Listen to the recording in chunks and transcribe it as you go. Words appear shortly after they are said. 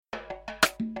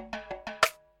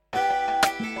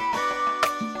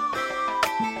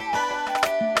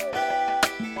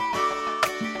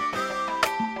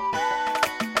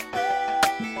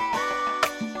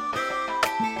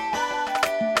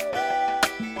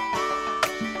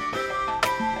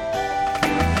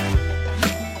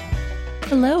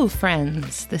Hello,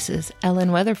 friends. This is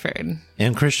Ellen Weatherford.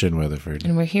 And Christian Weatherford.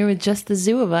 And we're here with Just the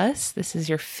Zoo of Us. This is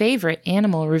your favorite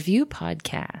animal review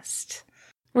podcast.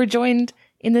 We're joined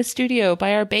in the studio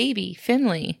by our baby,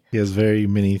 Finley. He has very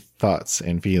many thoughts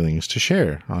and feelings to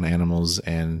share on animals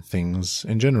and things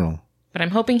in general. But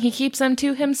I'm hoping he keeps them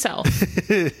to himself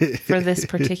for this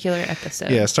particular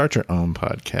episode. Yeah, start your own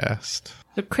podcast.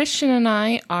 So Christian and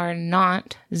I are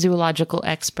not zoological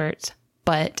experts,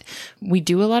 but we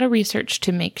do a lot of research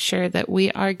to make sure that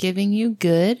we are giving you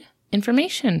good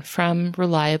information from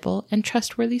reliable and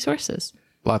trustworthy sources.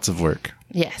 Lots of work.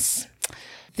 Yes.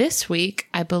 This week,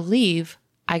 I believe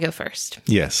I go first.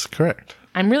 Yes, correct.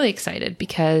 I'm really excited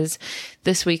because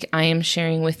this week I am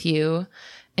sharing with you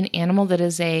an animal that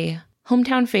is a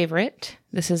hometown favorite.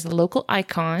 This is a local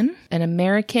icon, an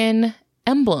American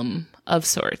emblem of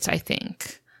sorts, I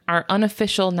think. Our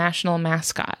unofficial national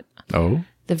mascot. Oh?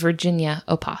 The Virginia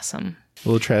opossum.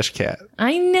 Little trash cat.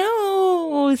 I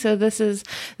know. So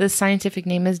the scientific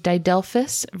name is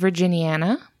Didelphis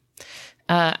virginiana.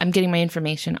 I'm getting my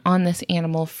information on this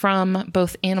animal from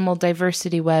both Animal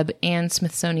Diversity Web and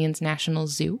Smithsonian's National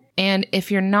Zoo. And if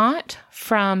you're not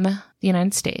from the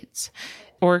United States,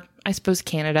 or I suppose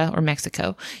Canada or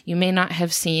Mexico, you may not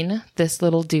have seen this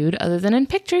little dude other than in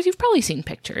pictures. You've probably seen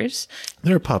pictures.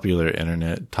 They're a popular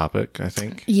internet topic, I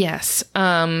think. Yes.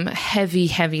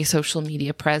 Heavy social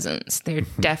media presence. They're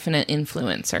definite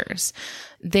influencers.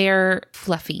 They're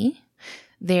fluffy.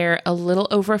 They're a little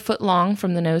over a foot long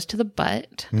from the nose to the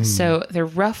butt. So they're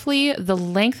roughly the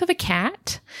length of a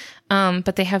cat,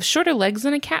 but they have shorter legs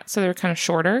than a cat, so they're kind of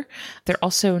shorter. They're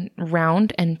also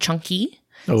round and chunky.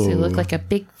 So they look like a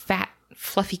big, fat,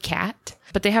 fluffy cat.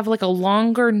 But they have like a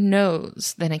longer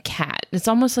nose than a cat. It's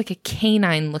almost like a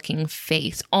canine-looking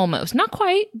face, almost. Not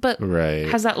quite, but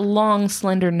has that long,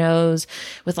 slender nose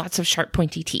with lots of sharp,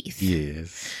 pointy teeth.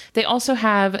 Yes. They also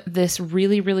have this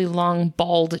really, really long,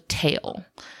 bald tail,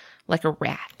 like a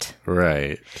rat.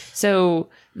 Right. So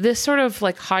this sort of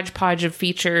like hodgepodge of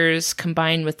features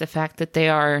combined with the fact that they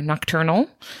are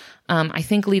nocturnal, I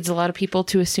think leads a lot of people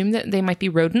to assume that they might be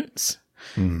rodents.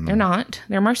 They're not.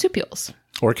 They're marsupials.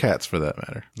 Or cats, for that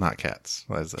matter. Not cats.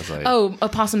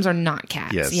 Opossums are not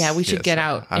cats. Yes, yeah, we should get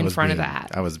out in front of that.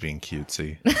 I was being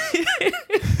cutesy.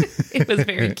 It was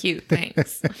very cute.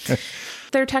 Thanks.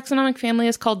 Their taxonomic family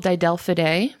is called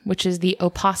Didelphidae, which is the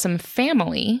opossum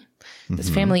family. This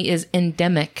family is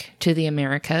endemic to the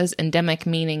Americas. Endemic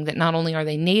meaning that not only are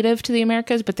they native to the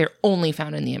Americas, but they're only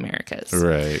found in the Americas.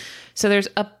 Right. So there's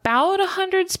about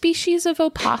 100 species of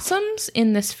opossums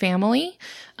in this family.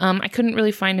 I couldn't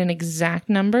really find an exact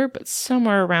number, but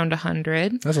somewhere around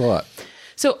 100. That's a lot.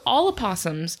 So all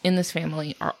opossums in this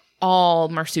family are all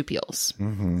marsupials.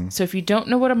 So if you don't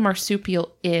know what a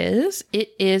marsupial is,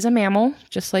 it is a mammal,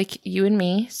 just like you and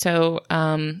me. So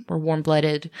we're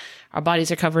warm-blooded. Our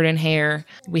bodies are covered in hair.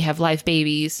 We have live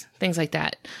babies, things like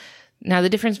that. Now, the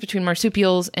difference between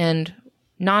marsupials and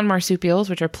non-marsupials,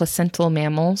 which are placental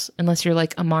mammals, unless you're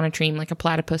like a monotreme, like a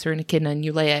platypus or an echidna, and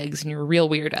you lay eggs and you're a real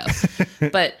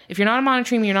weirdo. But if you're not a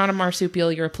monotreme, you're not a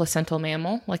marsupial, you're a placental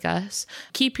mammal like us.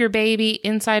 Keep your baby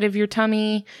inside of your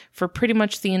tummy for pretty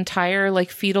much the entire like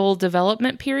fetal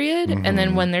development period. And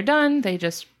then when they're done, they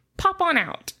just pop on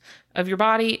out of your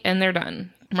body and they're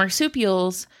done.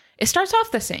 Marsupials, it starts off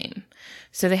the same.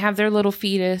 So they have their little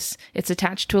fetus. It's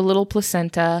attached to a little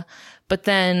placenta. But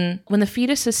then when the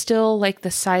fetus is still like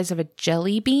the size of a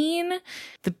jelly bean,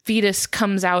 the fetus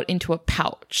comes out into a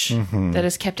pouch that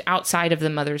is kept outside of the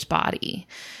mother's body.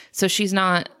 So she's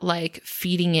not like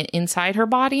feeding it inside her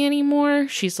body anymore.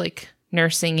 She's like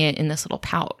nursing it in this little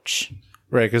pouch.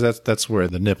 Right, because that's where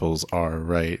the nipples are,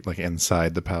 right? Like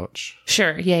inside the pouch.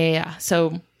 Sure. Yeah.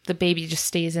 So the baby just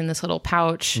stays in this little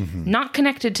pouch, not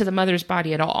connected to the mother's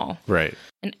body at all. Right.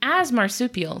 And as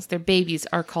marsupials, their babies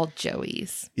are called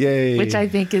joeys. Yay. Which I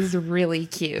think is really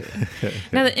cute.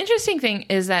 Now, the interesting thing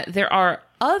is that there are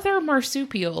other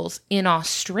marsupials in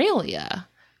Australia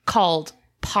called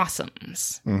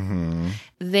possums.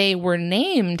 They were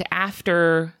named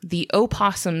after the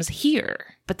opossums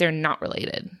here, but they're not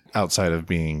related. Outside of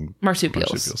being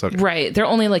marsupials. Okay. Right. They're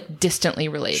only like distantly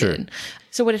related. Sure.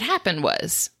 So what had happened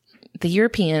was the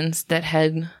Europeans that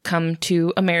had come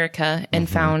to America and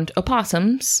found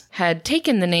opossums had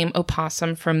taken the name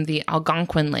opossum from the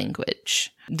Algonquin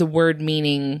language, the word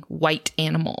meaning white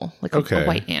animal, like a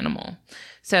white animal.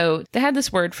 So they had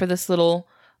this word for this little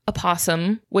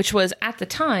opossum, which was at the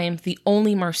time the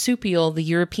only marsupial the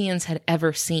Europeans had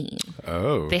ever seen.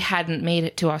 Oh. They hadn't made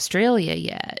it to Australia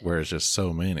yet. Where there's just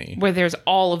so many. Where there's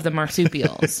all of the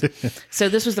marsupials. So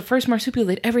this was the first marsupial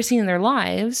they'd ever seen in their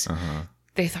lives.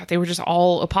 They thought they were just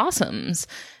all opossums.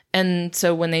 And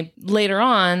so when they later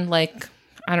on, like,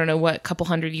 I don't know what, a couple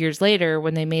hundred years later,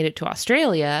 when they made it to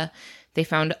Australia, they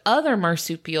found other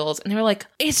marsupials and they were like,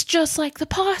 it's just like the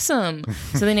possum.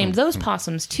 So they named those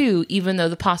possums too, even though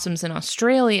the possums in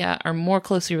Australia are more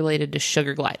closely related to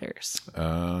sugar gliders.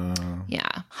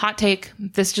 Yeah. Hot take.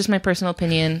 This is just my personal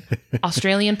opinion.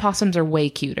 Australian possums are way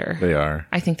cuter. They are.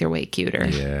 I think they're way cuter.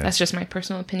 Yeah. That's just my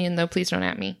personal opinion, though. Please don't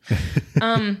at me.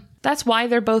 That's why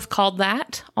they're both called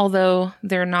that, although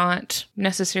they're not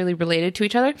necessarily related to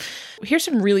each other. Here's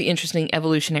some really interesting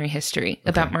evolutionary history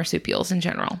about marsupials in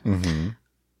general. Mm-hmm.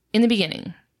 In the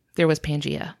beginning, there was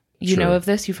Pangea. You know of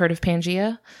this? You've heard of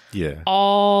Pangea? Yeah.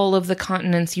 All of the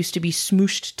continents used to be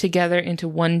smooshed together into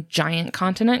one giant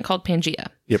continent called Pangea.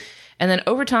 Yep. And then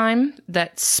over time,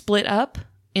 that split up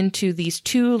into these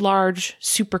two large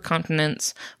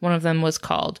supercontinents. One of them was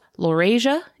called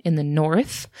Laurasia in the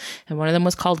north, and one of them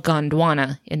was called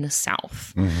Gondwana in the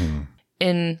south. Mm-hmm.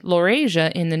 In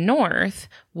Laurasia in the north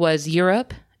was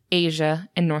Europe, Asia,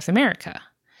 and North America.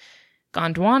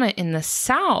 Gondwana in the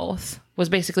south was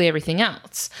basically everything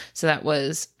else. So that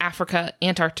was Africa,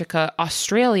 Antarctica,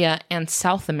 Australia, and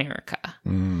South America.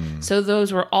 Mm. So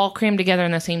those were all crammed together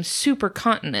in the same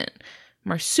supercontinent.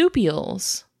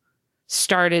 Marsupials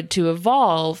started to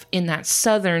evolve in that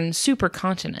southern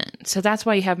supercontinent. So that's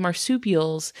why you have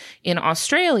marsupials in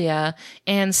Australia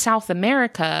and South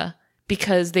America,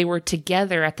 because they were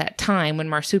together at that time when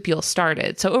marsupials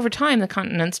started. So over time, the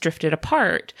continents drifted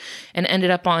apart and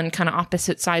ended up on kind of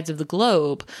opposite sides of the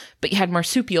globe, but you had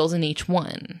marsupials in each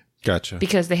one. Gotcha.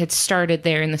 Because they had started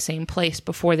there in the same place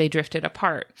before they drifted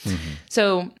apart. Mm-hmm.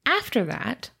 So after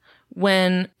that,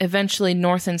 when eventually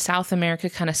North and South America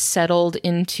kind of settled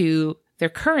into their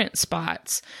current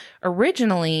spots,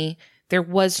 originally there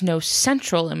was no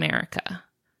Central America.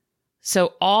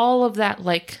 So all of that,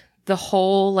 like the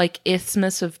whole like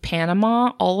Isthmus of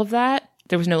Panama, all of that,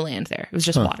 there was no land there. It was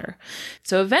just water.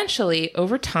 So eventually,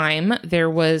 over time, there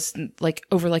was like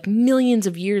over like millions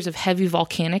of years of heavy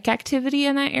volcanic activity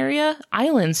in that area.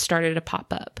 Islands started to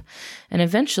pop up. And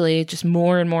eventually, just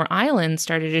more and more islands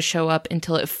started to show up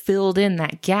until it filled in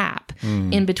that gap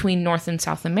in between North and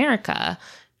South America,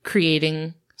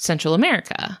 creating Central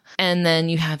America. And then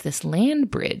you have this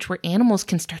land bridge where animals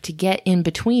can start to get in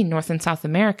between North and South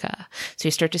America. So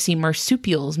you start to see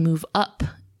marsupials move up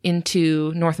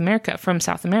into North America from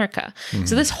South America. Mm-hmm.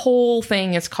 So this whole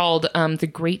thing is called the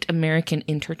Great American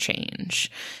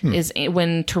Interchange, is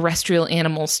when terrestrial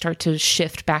animals start to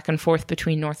shift back and forth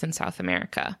between North and South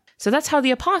America. So that's how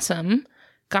the opossum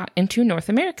got into North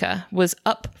America, was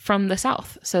up from the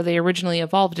South. So they originally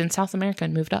evolved in South America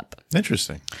and moved up.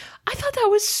 Interesting. I thought that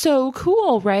was so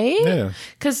cool, right? Yeah.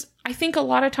 Because I think a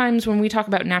lot of times when we talk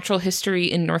about natural history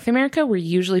in North America, we're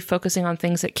usually focusing on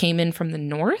things that came in from the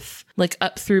north, like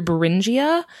up through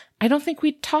Beringia. I don't think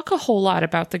we talk a whole lot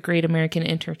about the Great American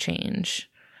Interchange.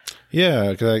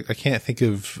 Yeah, because I can't think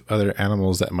of other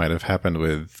animals that might have happened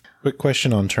with. Quick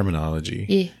question on terminology.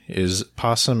 Yeah. Is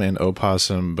possum and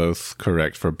opossum both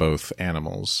correct for both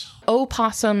animals?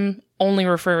 Opossum only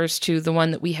refers to the one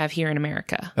that we have here in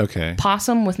America. Okay.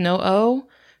 Possum with no O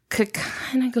could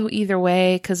kind of go either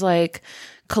way, because like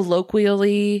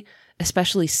colloquially,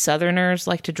 especially Southerners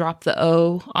like to drop the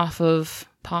O off of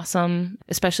possum,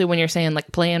 especially when you're saying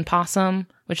like playing possum,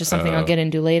 which is something I'll get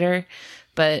into later.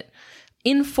 But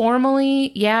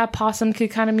informally, yeah, possum could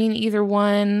kind of mean either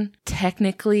one.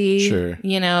 Technically, sure.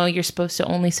 You know, you're supposed to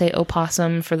only say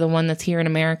opossum for the one that's here in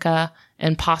America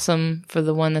and possum for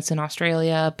the one that's in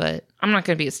Australia, but I'm not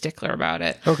going to be a stickler about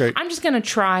it. Okay. I'm just going to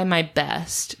try my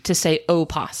best to say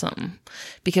opossum,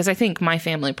 because I think my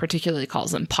family particularly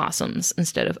calls them possums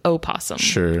instead of opossum.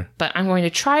 Sure. But I'm going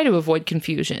to try to avoid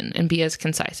confusion and be as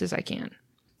concise as I can.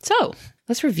 So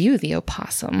let's review the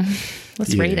opossum.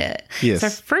 Let's rate it. Yes. So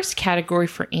our first category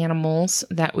for animals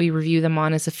that we review them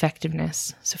on is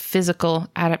effectiveness. So physical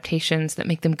adaptations that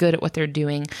make them good at what they're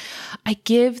doing. I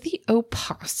give the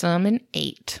opossum an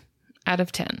 8 out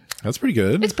of 10. That's pretty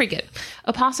good. It's pretty good.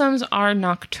 Opossums are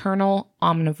nocturnal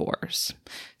omnivores.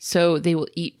 So they will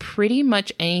eat pretty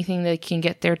much anything they can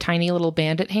get their tiny little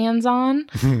bandit hands on.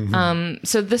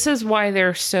 So this is why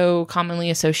they're so commonly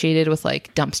associated with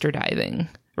like dumpster diving.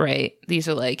 Right? These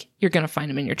are like, you're going to find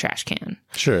them in your trash can.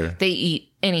 Sure. They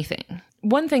eat anything.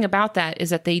 One thing about that is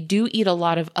that they do eat a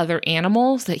lot of other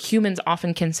animals that humans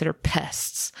often consider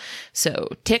pests. So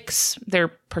ticks, they're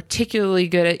particularly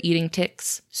good at eating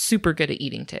ticks, super good at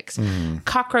eating ticks.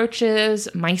 Cockroaches,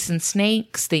 mice and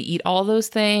snakes, they eat all those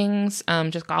things,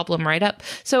 just gobble them right up.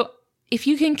 So if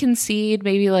you can concede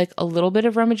maybe like a little bit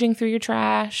of rummaging through your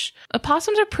trash,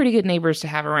 opossums are pretty good neighbors to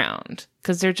have around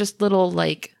because they're just little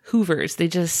like hoovers. They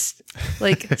just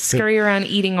like scurry around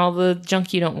eating all the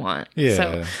junk you don't want. Yeah.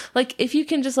 So like if you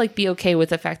can just like be okay with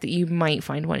the fact that you might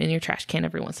find one in your trash can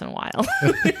every once in a while,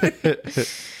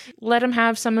 let them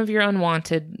have some of your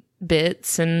unwanted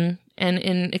bits and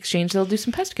in exchange they'll do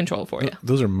some pest control for you.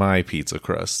 Those are my pizza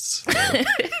crusts.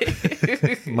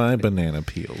 My banana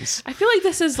peels. I feel like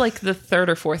this is like the third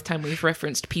or fourth time we've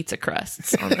referenced pizza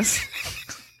crusts on this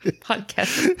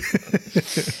podcast.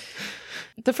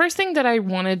 The first thing that I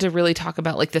wanted to really talk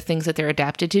about, like the things that they're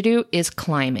adapted to do, is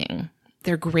climbing.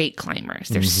 They're great climbers.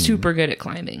 They're super good at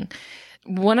climbing.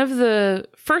 One of the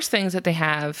first things that they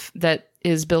have that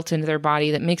is built into their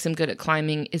body that makes them good at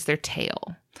climbing is their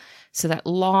tail. So that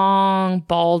long,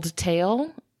 bald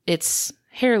tail, it's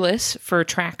hairless for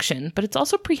traction, but it's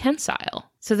also prehensile.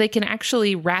 So they can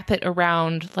actually wrap it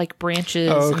around like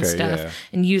branches and stuff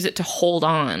and use it to hold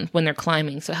on when they're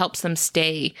climbing. So it helps them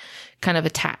stay kind of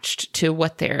attached to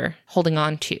what they're holding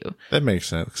on to. That makes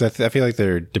sense. Because I feel like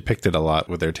they're depicted a lot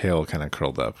with their tail kind of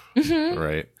curled up,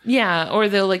 right? Yeah, or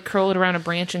they'll like curl it around a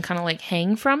branch and kind of like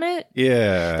hang from it.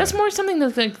 Yeah. That's more something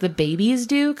that like the babies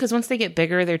do, because once they get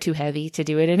bigger, they're too heavy to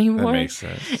do it anymore. That makes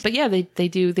sense. But yeah, they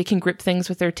do. They can grip things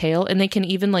with their tail, and they can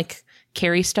even like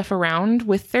carry stuff around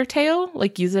with their tail,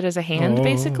 like use it as a hand,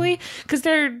 basically, because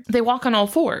they walk on all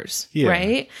fours,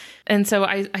 right? And so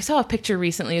I saw a picture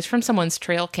recently. It's from someone's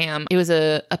trail cam. It was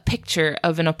a picture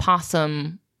of an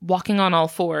opossum walking on all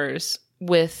fours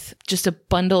with just a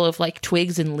bundle of like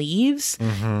twigs and leaves,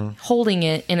 holding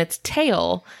it in its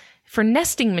tail for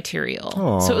nesting material.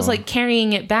 Aww. So it was like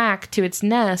carrying it back to its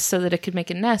nest so that it could make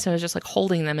a nest. And it was just like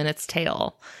holding them in its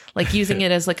tail, like using it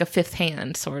as like a fifth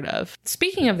hand, sort of.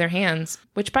 Speaking of their hands,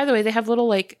 which by the way, they have little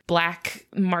like black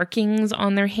markings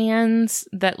on their hands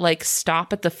that like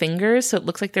stop at the fingers. So it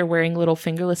looks like they're wearing little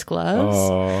fingerless gloves.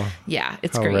 Oh, yeah,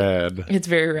 it's how great. rad. It's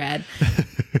very rad.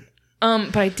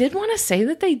 But I did want to say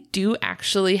that they do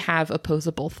actually have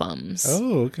opposable thumbs.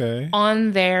 Oh, okay.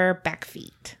 On their back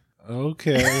feet.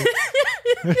 Okay.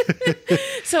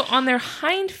 So on their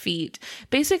hind feet,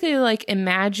 basically like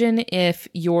imagine if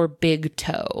your big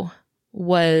toe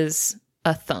was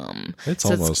a thumb. It's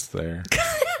almost there.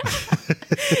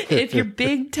 If your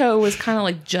big toe was kind of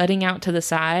like jutting out to the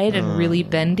side and really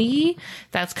bendy,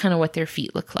 that's kind of what their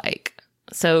feet look like.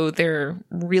 So they're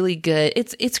really good.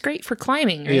 It's great for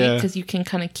climbing, right? Because you can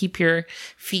kind of keep your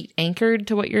feet anchored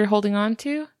to what you're holding on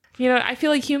to. You know, I feel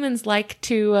like humans like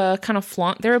to kind of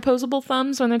flaunt their opposable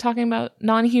thumbs when they're talking about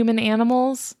non-human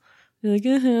animals. They're like,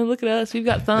 look at us, we've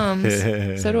got thumbs.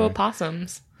 So do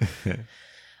opossums.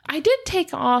 I did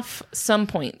take off some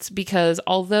points because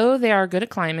although they are good at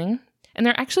climbing, and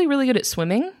they're actually really good at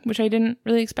swimming, which I didn't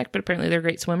really expect, but apparently they're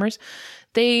great swimmers,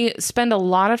 they spend a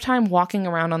lot of time walking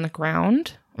around on the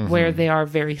ground where they are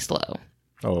very slow.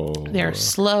 Oh. They're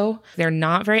slow. They're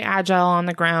not very agile on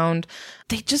the ground.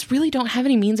 They just really don't have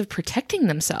any means of protecting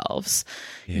themselves,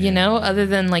 you know, other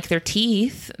than like their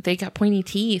teeth. They got pointy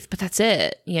teeth, but that's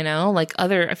it, you know, like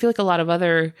I feel like a lot of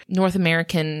other North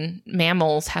American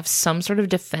mammals have some sort of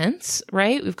defense,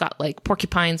 right? We've got like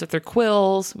porcupines with their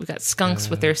quills. We've got skunks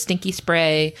with their stinky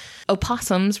spray.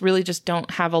 Opossums really just don't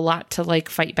have a lot to like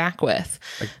fight back with.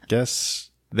 I guess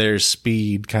their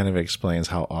speed kind of explains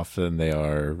how often they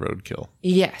are roadkill.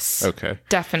 Yes. Okay.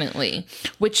 Definitely.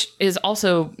 Which is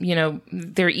also, you know,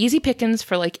 they're easy pickings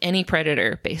for like any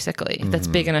predator, basically, that's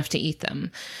big enough to eat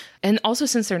them. And also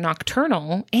since they're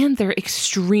nocturnal and they're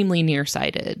extremely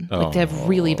nearsighted, like they have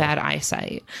really bad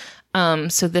eyesight.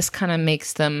 So this kind of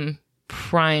makes them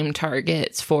prime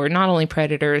targets for not only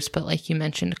predators, but like you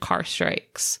mentioned, car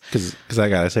strikes. Because I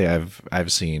gotta say,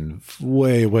 I've seen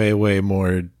way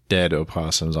more dead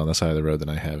opossums on the side of the road than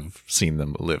I have seen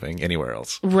them living anywhere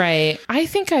else. Right. I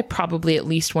think I probably at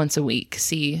least once a week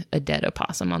see a dead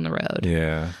opossum on the road.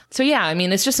 Yeah. So yeah, I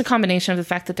mean, it's just a combination of the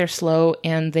fact that they're slow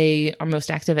and they are most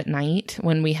active at night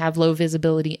when we have low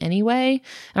visibility anyway.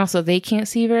 And also they can't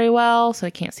see very well, so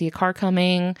they can't see a car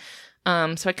coming.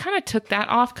 So I kind of took that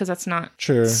off because that's not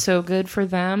so good for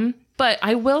them. But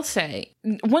I will say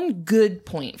one good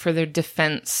point for their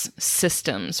defense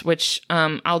systems, which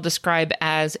I'll describe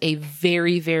as a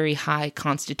very, very high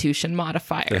constitution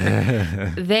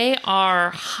modifier. They are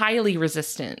highly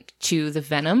resistant to the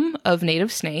venom of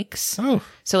native snakes. Oh.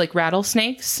 So like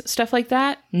rattlesnakes, stuff like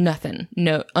that, nothing,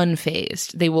 no,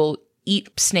 unfazed. They will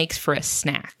eat snakes for a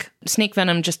snack. Snake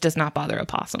venom just does not bother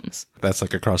opossums. That's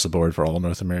like across the board for all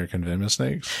North American venomous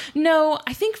snakes? No,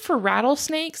 I think for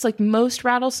rattlesnakes, like most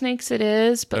rattlesnakes it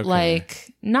is, but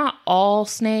like not all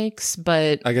snakes,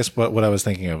 but... I guess what I was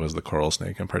thinking of was the coral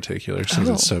snake in particular, since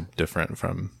it's so different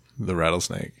from the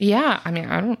rattlesnake. Yeah, I mean,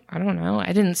 I don't know.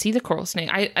 I didn't see the coral snake.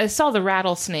 I saw the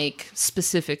rattlesnake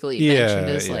specifically mentioned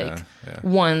as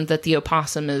one that the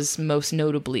opossum is most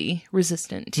notably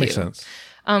resistant to. Makes sense.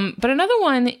 But another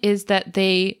one is that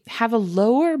they have a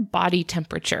lower body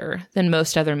temperature than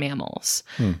most other mammals.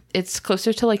 It's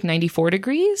closer to like 94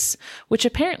 degrees, which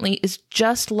apparently is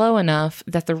just low enough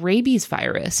that the rabies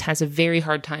virus has a very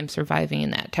hard time surviving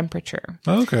in that temperature.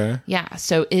 Okay. Yeah,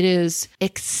 so it is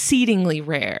exceedingly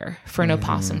rare for an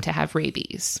opossum to have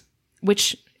rabies,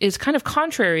 which is kind of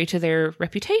contrary to their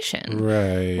reputation.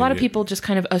 Right. A lot of people just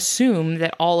kind of assume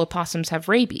that all opossums have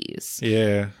rabies.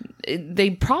 Yeah. They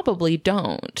probably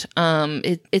don't.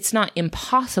 It's not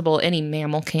impossible. Any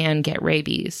mammal can get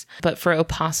rabies. But for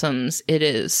opossums, it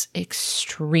is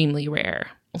extremely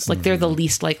rare. It's like they're the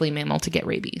least likely mammal to get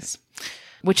rabies,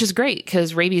 which is great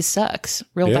because rabies sucks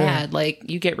real bad. Like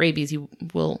you get rabies, you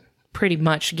will pretty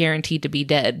much guaranteed to be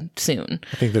dead soon.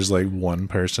 I think there's like one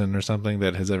person or something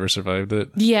that has ever survived it.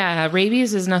 Yeah,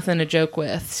 rabies is nothing to joke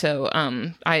with. So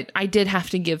I did have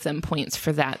to give them points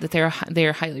for that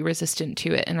they're highly resistant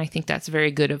to it, and I think that's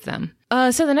very good of them.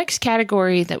 So the next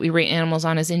category that we rate animals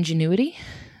on is ingenuity.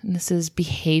 And this is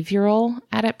behavioral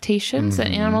adaptations that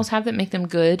animals have that make them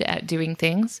good at doing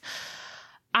things.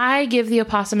 I give the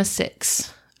opossum a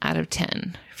 6 out of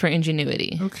 10 for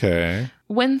ingenuity. Okay.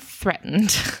 When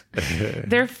threatened,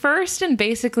 their first and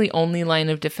basically only line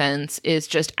of defense is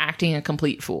just acting a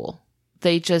complete fool.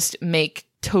 They just make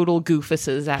total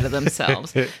goofuses out of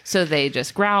themselves. So they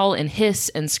just growl and hiss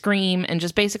and scream and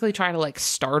just basically try to like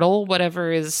startle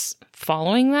whatever is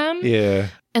following them. Yeah.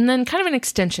 And then kind of an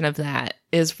extension of that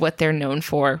is what they're known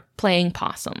for, playing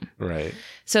possum. Right.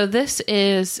 So this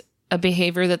is a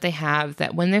behavior that they have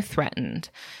that when they're threatened,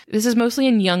 this is mostly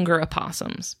in younger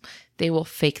opossums, they will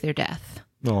fake their death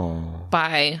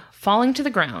by falling to the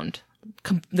ground.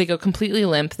 They go completely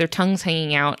limp, their tongue's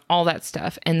hanging out, all that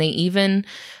stuff. And they even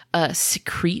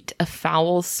secrete a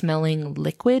foul-smelling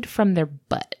liquid from their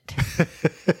butt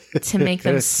to make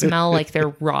them smell like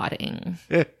they're rotting.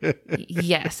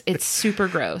 Yes, it's super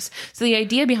gross. So the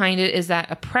idea behind it is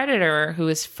that a predator who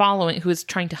is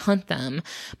trying to hunt them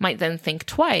might then think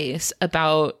twice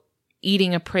about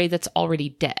eating a prey that's already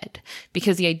dead.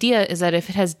 Because the idea is that if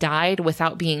it has died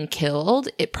without being killed,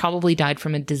 it probably died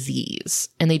from a disease.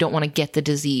 And they don't want to get the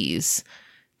disease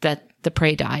that the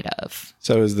prey died of.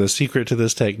 So is the secret to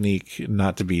this technique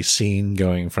not to be seen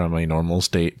going from a normal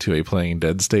state to a playing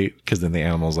dead state? Because then the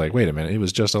animal's like, wait a minute, it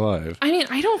was just alive. I mean,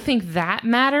 I don't think that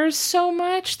matters so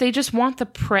much. They just want the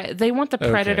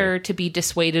predator to be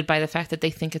dissuaded by the fact that they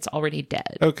think it's already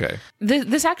dead. Okay.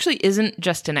 This actually isn't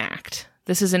just an act.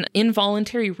 This is an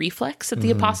involuntary reflex that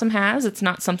the opossum has. It's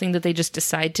not something that they just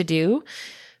decide to do,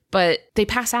 but they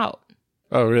pass out.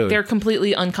 Oh, really? They're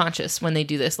completely unconscious when they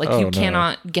do this. Like, you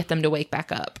cannot get them to wake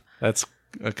back up. That's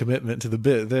a commitment to the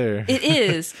bit there. It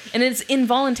is. And it's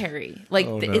involuntary. Like,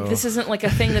 this isn't like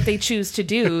a thing that they choose to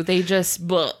do. They just...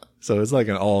 Bleh. So it's like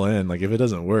an all-in. Like, if it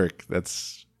doesn't work,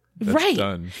 that's right.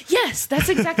 Done. Yes, that's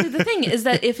exactly the thing, is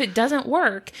that if it doesn't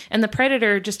work and the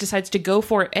predator just decides to go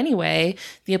for it anyway,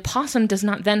 the opossum does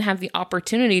not then have the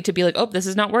opportunity to be like, oh, this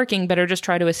is not working, better just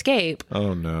try to escape.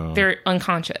 Oh, no. They're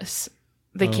unconscious.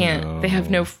 They can't. No. They have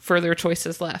no further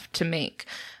choices left to make.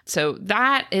 So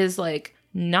that is like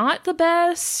not the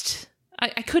best.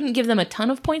 I couldn't give them a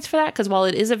ton of points for that because while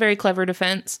it is a very clever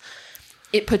defense,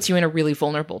 it puts you in a really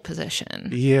vulnerable position.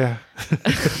 Yeah.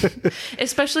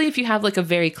 Especially if you have like a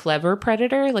very clever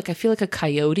predator. Like I feel like a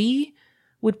coyote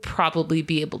would probably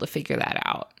be able to figure that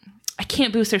out. I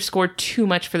can't boost their score too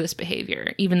much for this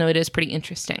behavior, even though it is pretty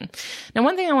interesting. Now,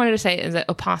 one thing I wanted to say is that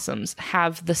opossums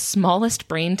have the smallest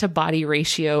brain-to-body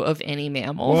ratio of any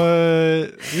mammal. What?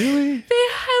 Really? They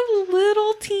have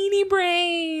little teeny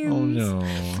brains. Oh,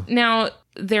 no. Now,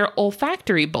 their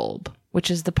olfactory bulb, which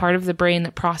is the part of the brain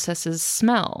that processes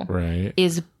smell,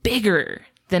 is bigger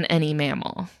than any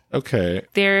mammal. Okay.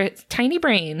 They're tiny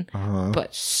brain,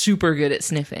 but super good at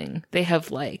sniffing. They have,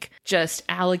 like, just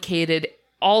allocated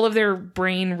all of their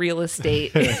brain real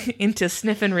estate into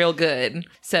sniffing real good.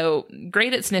 So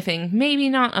great at sniffing, maybe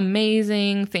not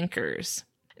amazing thinkers.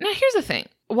 Now, here's the thing.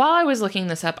 While I was looking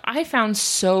this up, I found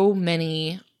so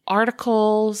many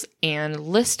articles and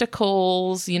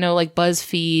listicles, like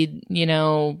BuzzFeed,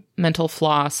 Mental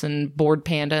Floss and Bored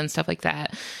Panda and stuff like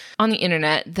that, on the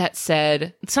internet that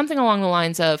said something along the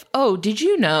lines of, oh, did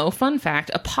you know, fun fact,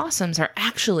 opossums are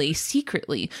actually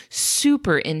secretly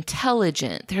super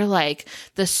intelligent. They're like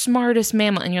the smartest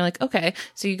mammal. And you're like, okay.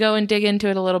 So you go and dig into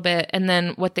it a little bit. And then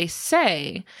what they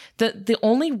say, the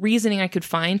only reasoning I could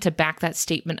find to back that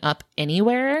statement up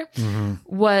anywhere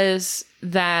was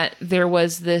that there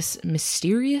was this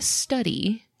mysterious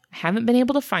study. I haven't been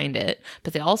able to find it,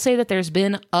 but they all say that there's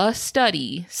been a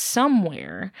study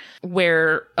somewhere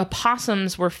where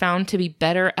opossums were found to be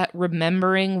better at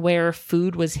remembering where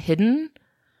food was hidden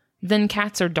than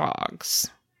cats or dogs.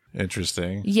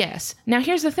 Interesting. Yes. Now,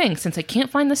 here's the thing. Since I can't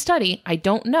find the study, I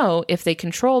don't know if they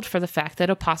controlled for the fact that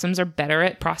opossums are better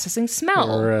at processing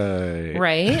smell.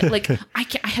 Right? Like, I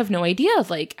have no idea.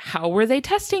 Like, how were they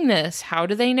testing this? How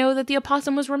do they know that the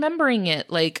opossum was remembering it?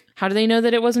 Like, how do they know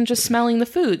that it wasn't just smelling the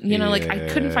food? You know, like, I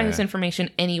couldn't find this information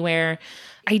anywhere.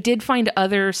 I did find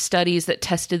other studies that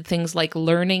tested things like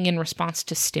learning in response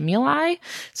to stimuli.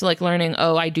 So like learning,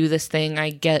 oh, I do this thing, I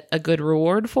get a good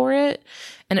reward for it.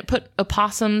 And it put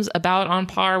opossums about on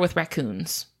par with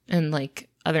raccoons and like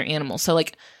other animals. So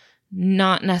like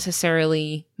not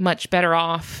necessarily much better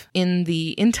off in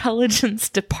the intelligence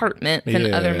department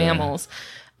than other mammals.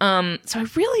 So I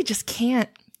really just can't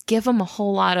give them a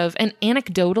whole lot of, and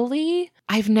anecdotally,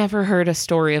 I've never heard a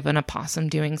story of an opossum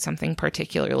doing something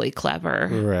particularly clever.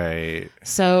 Right.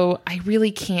 So I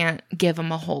really can't give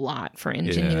them a whole lot for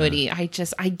ingenuity. I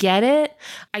get it.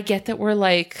 I get that we're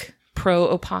like pro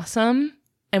opossum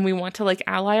and we want to like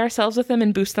ally ourselves with them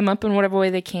and boost them up in whatever way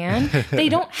they can. They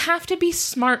don't have to be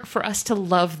smart for us to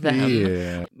love them.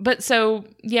 Yeah. But so,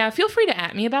 yeah, feel free to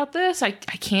at me about this. I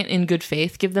can't in good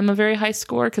faith give them a very high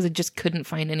score because I just couldn't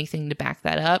find anything to back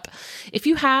that up. If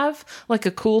you have like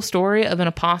a cool story of an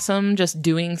opossum just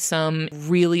doing some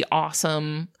really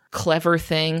awesome, clever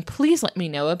thing, please let me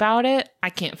know about it. I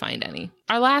can't find any.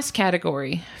 Our last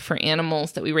category for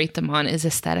animals that we rate them on is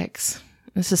aesthetics.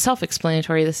 This is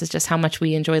self-explanatory. This is just how much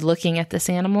we enjoy looking at this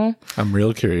animal. I'm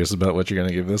real curious about what you're going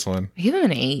to give this one. I give them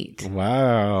an 8.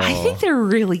 Wow. I think they're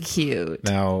really cute.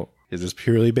 Now, is this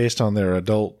purely based on their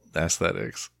adult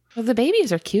aesthetics? Well, the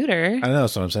babies are cuter. I know,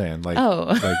 that's what I'm saying. Like,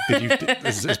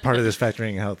 is part of this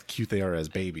factoring how cute they are as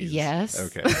babies? Yes.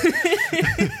 Okay.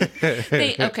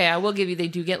 Okay, I will give you, they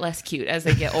do get less cute as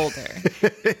they get older.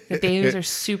 The babies are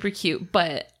super cute,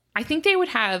 but I think they would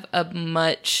have a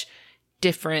much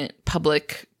different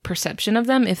public perception of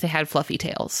them if they had fluffy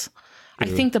tails. I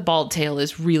think the bald tail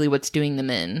is really what's doing them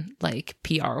in, like,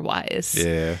 PR wise.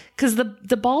 Yeah. Because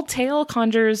the bald tail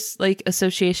conjures, like,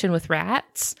 association with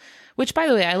rats, which, by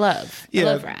the way, I love. Yeah, I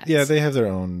love rats. Yeah, they have their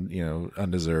own,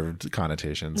 undeserved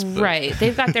connotations. But. Right.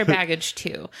 They've got their baggage,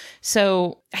 too.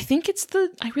 So I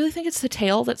really think it's the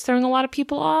tail that's throwing a lot of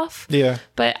people off. Yeah.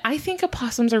 But I think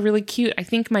opossums are really cute. I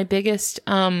think my biggest,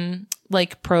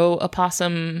 pro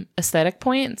opossum aesthetic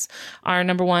points are,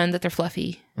 number one, that they're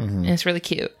fluffy and it's really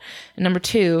cute. And number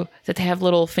two, that they have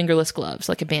little fingerless gloves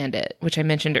like a bandit, which I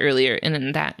mentioned earlier.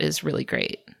 And that is really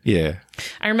great. Yeah.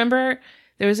 I remember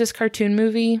there was this cartoon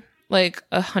movie like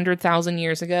 100,000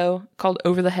 years ago called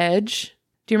Over the Hedge.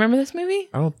 Do you remember this movie?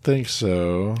 I don't think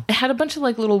so. It had a bunch of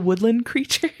like little woodland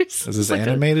creatures. Is this like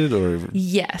animated or?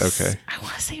 Yes. Okay. I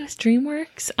want to say it was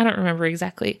DreamWorks. I don't remember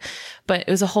exactly. But it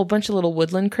was a whole bunch of little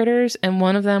woodland critters. And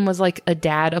one of them was like a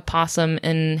dad opossum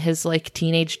and his like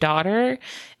teenage daughter.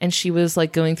 And she was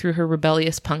like going through her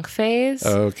rebellious punk phase.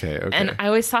 Okay. And I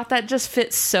always thought that just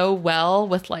fit so well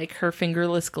with like her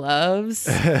fingerless gloves.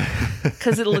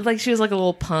 Because it looked like she was like a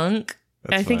little punk.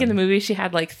 And I think in the movie she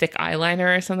had like thick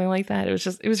eyeliner or something like that.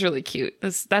 It was really cute.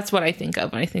 That's what I think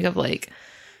of when I think of like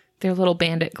their little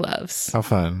bandit gloves. How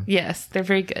fun. Yes, they're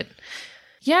very good.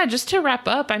 Yeah, just to wrap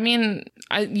up, I mean,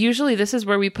 usually this is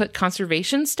where we put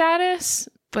conservation status,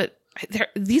 but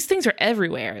these things are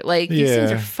everywhere. Like these things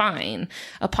are fine.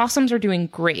 Opossums are doing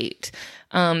great.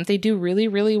 They do really,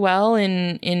 really well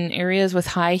in areas with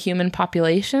high human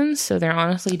populations. So they're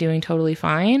honestly doing totally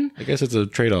fine. I guess it's a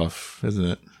trade-off, isn't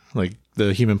it? Like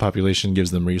the human population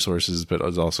gives them resources, but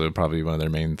is also probably one of their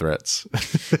main threats.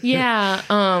 Yeah.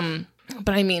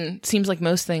 But I mean, seems like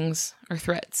most things are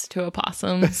threats to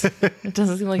opossums. It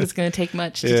doesn't seem like it's going to take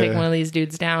much to take one of these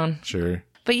dudes down. Sure.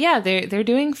 But yeah, they're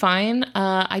doing fine.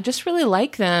 I just really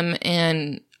like them.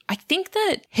 And I think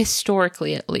that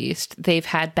historically, at least, they've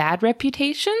had bad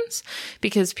reputations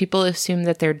because people assume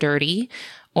that they're dirty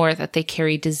or that they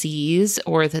carry disease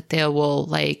or that they will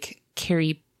like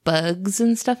carry bugs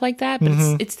and stuff like that, but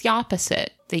it's the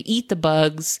opposite. They eat the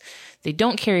bugs. They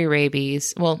don't carry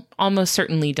rabies. Well, almost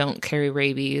certainly don't carry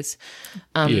rabies.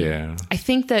 I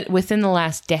think that within the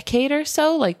last decade or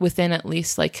so, like within at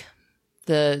least like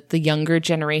the younger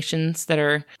generations that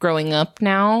are growing up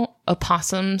now,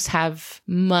 opossums have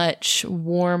much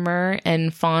warmer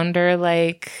and fonder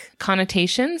like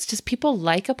connotations. Just people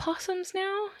like opossums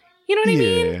now. You know what I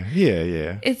mean?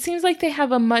 Yeah. It seems like they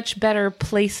have a much better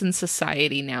place in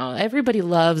society now. Everybody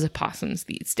loves opossums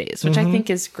these days, which I think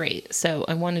is great. So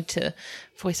I wanted to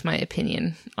voice my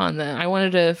opinion on that. I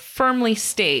wanted to firmly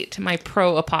state my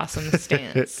pro-opossum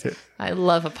stance. I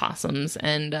love opossums,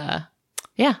 and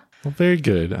yeah. Well, very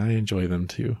good. I enjoy them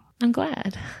too. I'm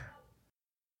glad.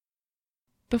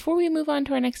 Before we move on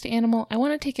to our next animal, I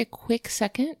want to take a quick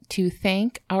second to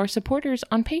thank our supporters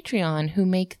on Patreon who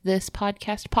make this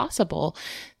podcast possible.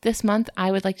 This month,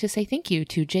 I would like to say thank you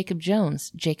to Jacob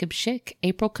Jones, Jacob Schick,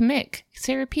 April Kamick,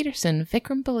 Sarah Peterson,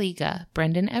 Vikram Baliga,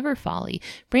 Brendan Everfolly,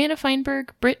 Brianna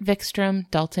Feinberg, Britt Vikstrom,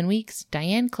 Dalton Weeks,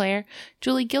 Diane Clare,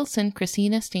 Julie Gilson,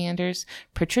 Christina Standers,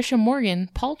 Patricia Morgan,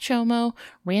 Paul Chomo,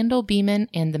 Randall Beeman,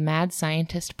 and the Mad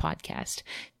Scientist podcast.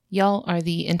 Y'all are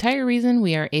the entire reason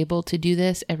we are able to do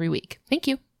this every week. Thank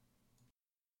you.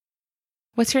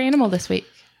 What's your animal this week?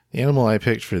 The animal I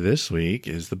picked for this week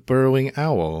is the burrowing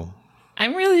owl.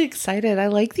 I'm really excited. I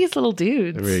like these little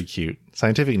dudes. They're very cute.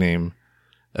 Scientific name,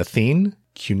 Athene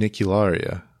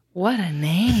cunicularia. What a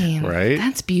name. Right?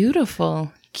 That's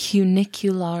beautiful.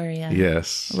 Cunicularia.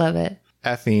 Yes. Love it.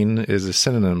 Athene is a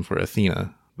synonym for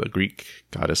Athena, the Greek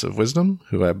goddess of wisdom,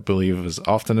 who I believe is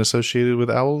often associated with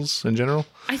owls in general.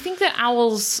 I think that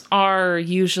owls are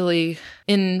usually,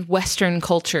 in Western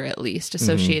culture at least,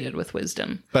 associated with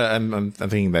wisdom. But I'm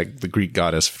thinking that the Greek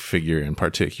goddess figure in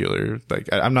particular, like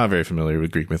I'm not very familiar with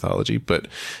Greek mythology, but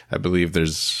I believe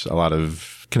there's a lot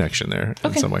of connection there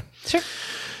in some way. Sure.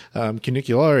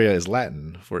 Cunicularia is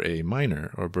Latin for a miner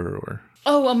or burrower.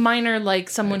 Oh, a miner,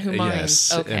 like someone who mines.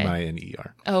 Yes, okay.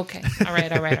 M-I-N-E-R. Okay. All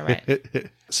right.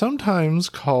 Sometimes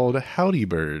called howdy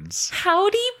birds.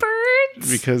 Howdy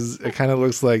birds? Because it kind of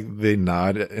looks like they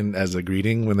nod as a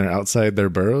greeting when they're outside their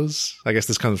burrows. I guess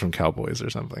this comes from cowboys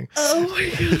or something. Oh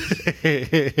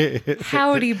my gosh.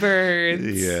 Howdy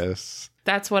birds. Yes.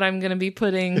 That's what I'm going to be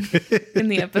putting in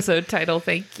the episode title.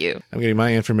 Thank you. I'm getting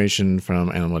my information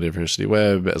from Animal Diversity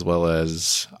Web as well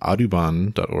as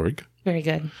audubon.org. Very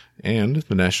good. And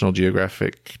the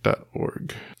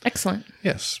nationalgeographic.org. Excellent.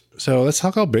 Yes. So let's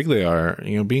talk how big they are.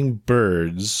 You know, being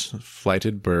birds,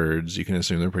 flighted birds, you can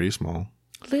assume they're pretty small.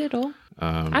 Little.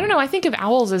 I don't know. I think of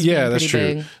owls as being pretty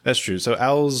big. Yeah, that's true. So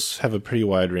owls have a pretty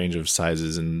wide range of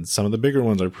sizes, and some of the bigger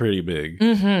ones are pretty big.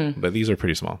 But these are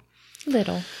pretty small.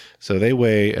 Little. So they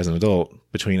weigh, as an adult,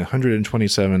 between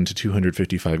 127 to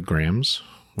 255 grams,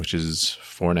 which is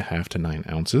 4.5 to 9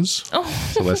 ounces. Oh.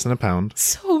 So less than a pound.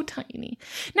 So tiny.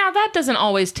 Now, that doesn't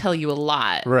always tell you a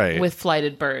lot with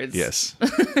flighted birds. Yes.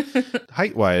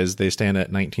 Height-wise, they stand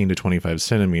at 19 to 25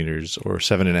 centimeters, or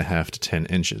 7.5 to 10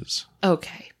 inches.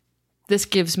 Okay. This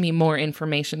gives me more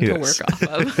information to work off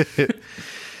of.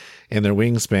 And their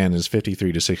wingspan is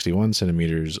 53 to 61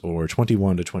 centimeters, or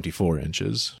 21 to 24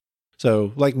 inches.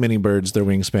 So, like many birds, their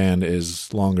wingspan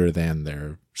is longer than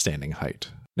their standing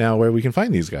height. Now, where we can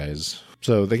find these guys.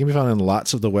 So, they can be found in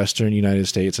lots of the western United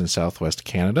States and southwest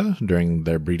Canada during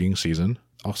their breeding season.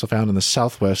 Also found in the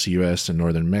southwest U.S. and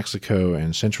northern Mexico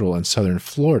and central and southern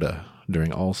Florida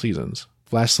during all seasons.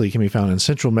 Lastly, can be found in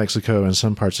central Mexico and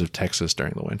some parts of Texas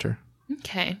during the winter.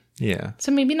 Okay. Yeah.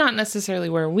 So maybe not necessarily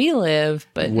where we live,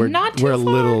 but not too far.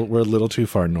 We're a little too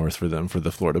far north for them for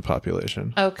the Florida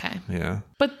population. Okay. Yeah.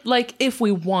 But like if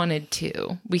we wanted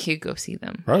to, we could go see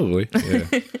them. Probably. Yeah.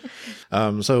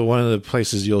 So one of the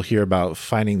places you'll hear about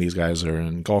finding these guys are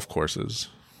in golf courses.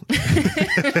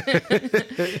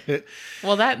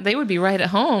 Well, they would be right at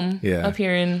home. Yeah. Up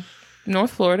here in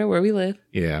North Florida where we live.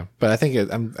 Yeah. But I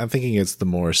think I'm thinking it's the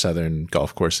more southern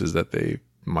golf courses that they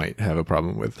might have a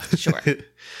problem with. Sure.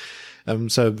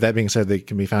 So that being said, they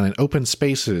can be found in open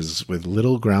spaces with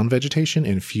little ground vegetation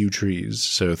and few trees.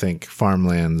 So think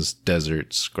farmlands,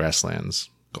 deserts, grasslands,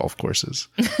 golf courses.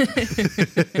 Okay.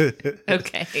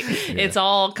 Yeah. It's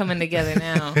all coming together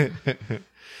now.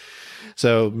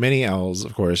 So many owls,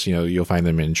 of course, you'll find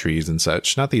them in trees and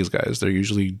such. Not these guys. They're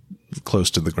usually close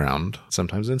to the ground,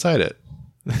 sometimes inside it.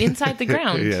 Inside the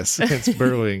ground. Yes. It's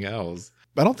burrowing owls.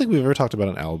 I don't think we've ever talked about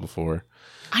an owl before.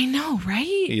 I know,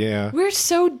 right? Yeah. We're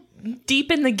so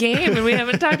deep in the game and we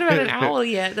haven't talked about an owl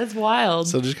yet. That's wild.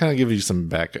 So just kind of give you some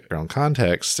background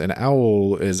context. An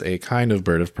owl is a kind of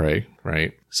bird of prey,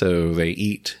 right? So they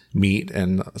eat meat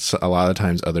and a lot of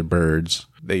times other birds.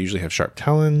 They usually have sharp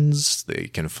talons. They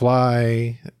can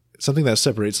fly. Something that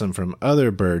separates them from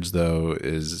other birds, though,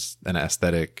 is an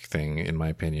aesthetic thing, in my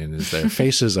opinion, is their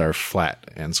faces are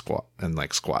flat and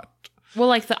squat. Well,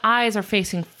 like the eyes are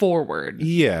facing forward.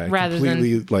 Yeah, rather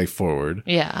completely than like forward.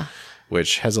 Yeah.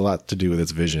 Which has a lot to do with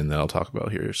its vision that I'll talk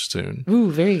about here soon.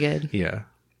 Ooh, very good. Yeah.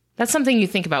 That's something you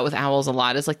think about with owls a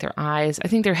lot is like their eyes. I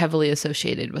think they're heavily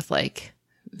associated with like...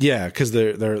 Yeah, because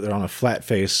they're on a flat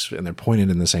face and they're pointed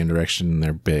in the same direction and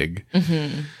they're big.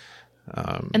 Mm-hmm.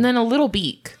 And then a little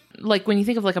beak. Like when you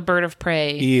think of like a bird of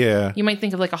prey, yeah, you might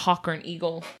think of like a hawk or an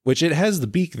eagle. Which it has the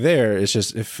beak there. It's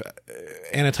just if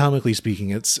anatomically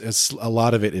speaking, it's a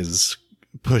lot of it is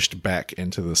pushed back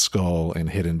into the skull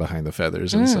and hidden behind the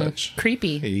feathers and such.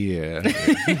 Creepy. Yeah.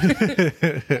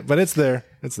 But it's there.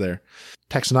 It's there.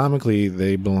 Taxonomically,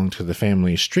 they belong to the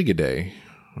family Strigidae,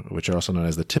 which are also known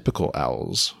as the typical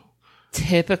owls.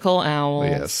 Typical owls.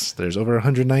 Yes. There's over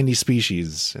 190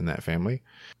 species in that family.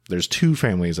 There's 2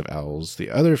 families of owls. The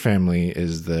other family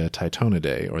is the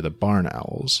Titonidae, or the barn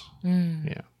owls.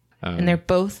 Yeah. And they're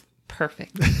both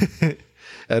perfect.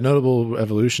 A notable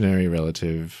evolutionary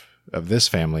relative of this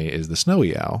family is the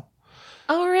snowy owl.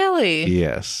 Oh, really?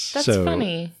 Yes. That's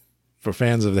funny. For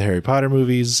fans of the Harry Potter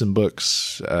movies and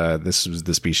books, this was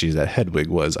the species that Hedwig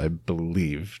was, I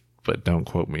believe, but don't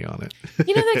quote me on it.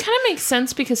 You know, that kind of makes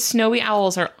sense because snowy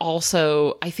owls are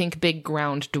also, I think, big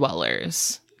ground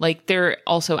dwellers. Like, they're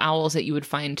also owls that you would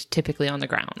find typically on the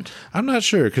ground. I'm not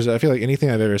sure, because I feel like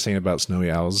anything I've ever seen about snowy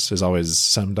owls is always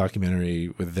some documentary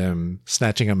with them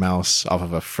snatching a mouse off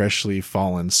of a freshly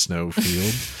fallen snow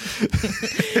field.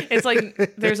 It's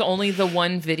like there's only the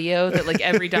one video that like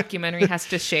every documentary has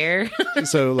to share.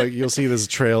 So like you'll see this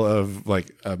trail of like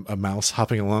a mouse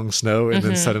hopping along snow and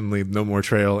then suddenly no more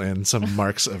trail and some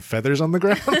marks of feathers on the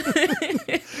ground.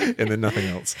 And then nothing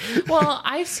else. Well,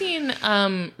 I've seen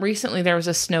recently there was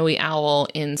a snowy owl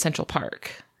in Central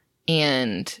Park,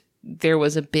 and there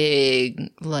was a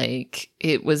big, like,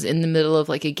 it was in the middle of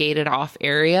like a gated off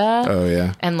area. Oh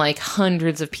yeah. And like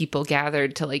hundreds of people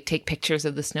gathered to like take pictures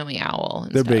of the snowy owl.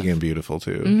 They're big and beautiful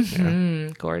too. Mm-hmm.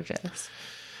 Yeah. Gorgeous.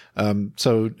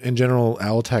 So in general,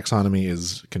 owl taxonomy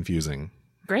is confusing.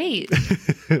 Great.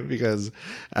 Because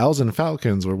owls and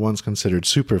falcons were once considered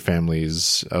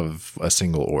superfamilies of a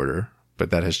single order, but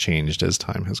that has changed as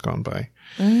time has gone by.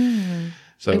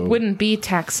 So it wouldn't be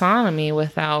taxonomy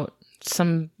without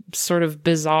some sort of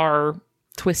bizarre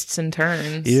twists and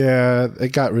turns. Yeah,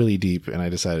 it got really deep, and I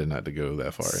decided not to go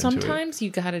that far into it. Sometimes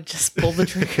you gotta just pull the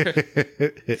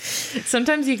trigger.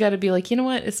 Sometimes you gotta be like, you know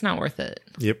what? It's not worth it.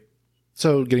 Yep.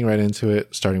 So getting right into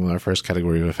it, starting with our first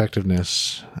category of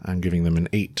effectiveness, I'm giving them an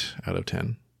 8 out of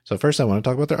 10. So first I want to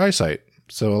talk about their eyesight.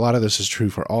 So a lot of this is true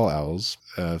for all owls.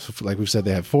 Like we've said,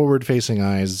 they have forward-facing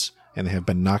eyes and they have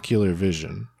binocular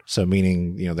vision. So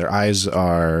meaning, you know, their eyes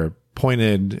are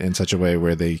pointed in such a way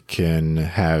where they can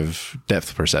have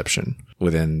depth perception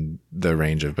within the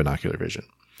range of binocular vision.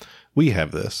 We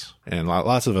have this, and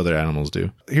lots of other animals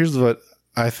do. Here's what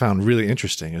I found really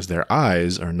interesting is their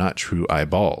eyes are not true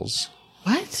eyeballs.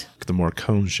 What? They're more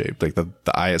cone-shaped. Like the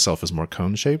eye itself is more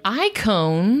cone-shaped. Eye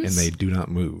cones? And they do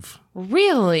not move.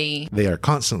 Really? They are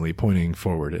constantly pointing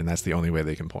forward, and that's the only way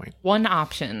they can point. One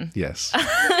option. Yes.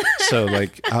 So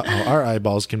like our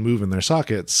eyeballs can move in their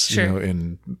sockets, sure, you know,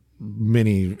 in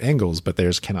many angles, but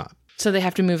theirs cannot. So they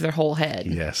have to move their whole head.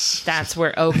 Yes. That's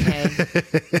where, okay.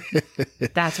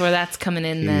 That's where that's coming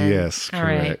in then. Yes, all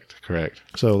correct, right. Correct.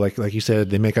 So like you said,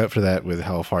 they make up for that with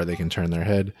how far they can turn their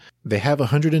head. They have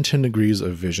 110 degrees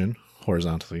of vision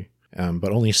horizontally,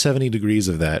 but only 70 degrees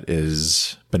of that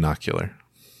is binocular.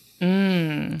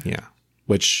 Yeah.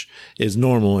 Which is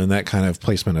normal in that kind of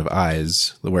placement of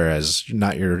eyes, whereas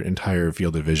not your entire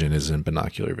field of vision is in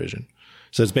binocular vision.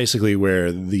 So it's basically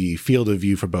where the field of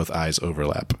view for both eyes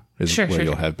overlap is where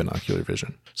you'll have binocular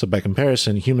vision. So by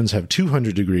comparison, humans have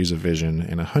 200 degrees of vision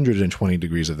and 120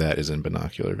 degrees of that is in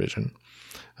binocular vision.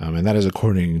 And that is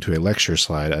according to a lecture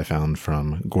slide I found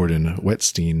from Gordon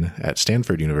Wetstein at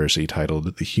Stanford University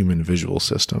titled The Human Visual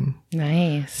System.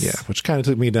 Nice. Yeah, which kind of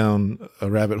took me down a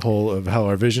rabbit hole of how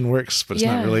our vision works, but it's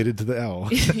not related to the owl.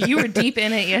 You were deep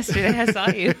in it yesterday. I saw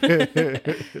you.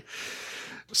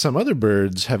 Some other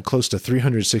birds have close to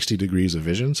 360 degrees of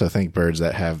vision. So think birds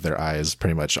that have their eyes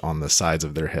pretty much on the sides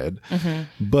of their head.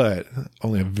 But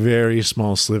only a very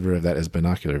small sliver of that is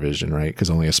binocular vision, right? Because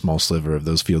only a small sliver of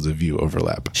those fields of view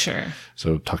overlap. Sure.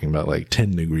 So talking about like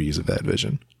 10 degrees of that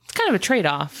vision. It's kind of a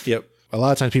trade-off. Yep. A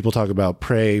lot of times people talk about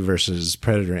prey versus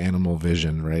predator animal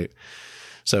vision, right?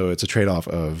 So it's a trade-off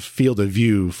of field of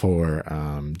view for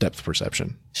depth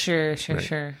perception. Sure.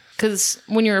 Because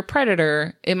when you're a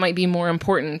predator, it might be more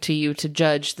important to you to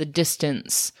judge the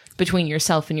distance between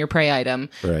yourself and your prey item.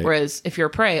 Right. Whereas if you're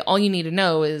a prey, all you need to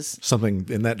know is something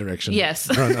in that direction.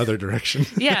 Yes. Run other direction.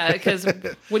 Yeah, because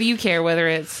what do you care whether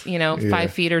it's,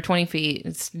 5 feet or 20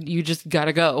 feet? You just got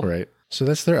to go. Right. So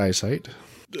that's their eyesight.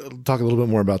 I'll talk a little bit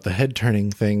more about the head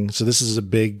turning thing. So this is a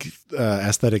big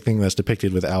aesthetic thing that's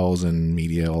depicted with owls in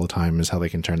media all the time, is how they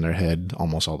can turn their head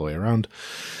almost all the way around.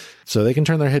 So they can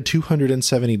turn their head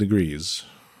 270 degrees.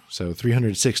 So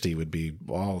 360 would be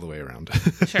all the way around.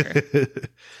 Sure.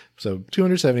 So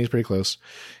 270 is pretty close.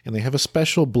 And they have a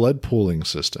special blood pooling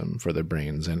system for their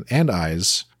brains and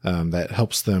eyes that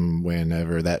helps them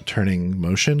whenever that turning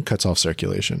motion cuts off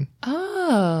circulation.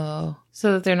 Oh,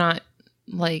 so that they're not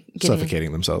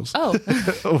suffocating themselves. Oh.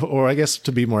 Or I guess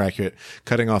to be more accurate,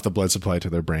 cutting off the blood supply to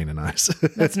their brain and eyes.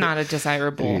 That's not a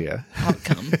desirable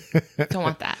outcome. Don't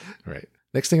want that. Right.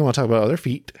 Next thing I want to talk about are their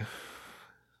feet.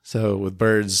 So with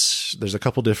birds, there's a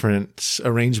couple different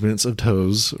arrangements of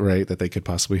toes, right, that they could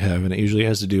possibly have. And it usually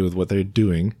has to do with what they're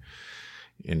doing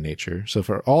in nature. So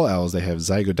for all owls, they have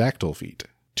zygodactyl feet,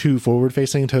 2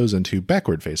 forward-facing toes and 2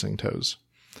 backward-facing toes.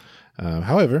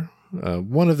 However,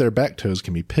 one of their back toes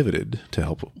can be pivoted to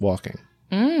help walking.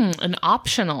 An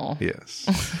optional. Yes.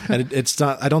 And it's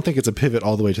not, I don't think it's a pivot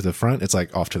all the way to the front. It's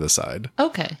like off to the side.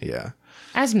 Okay. Yeah.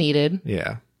 As needed.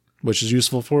 Yeah. Which is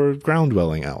useful for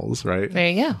ground-dwelling owls, right? There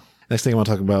you go. Next thing I want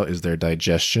to talk about is their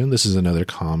digestion. This is another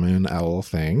common owl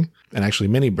thing. And actually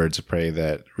many birds of prey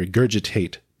that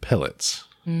regurgitate pellets.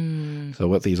 So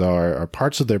what these are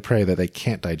parts of their prey that they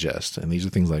can't digest. And these are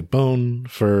things like bone,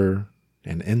 fur,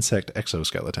 and insect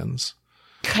exoskeletons.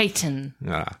 Chitin.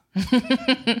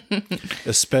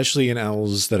 Especially in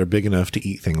owls that are big enough to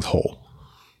eat things whole.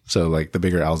 So like the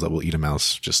bigger owls that will eat a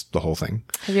mouse, just the whole thing.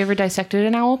 Have you ever dissected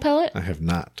an owl pellet? I have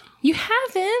not. You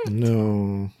haven't?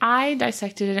 No. I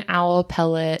dissected an owl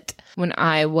pellet when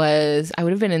I would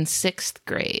have been in 6th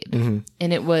grade. Mm-hmm.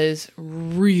 And it was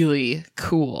really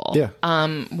cool. Yeah.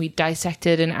 We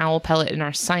dissected an owl pellet in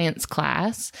our science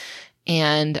class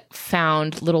and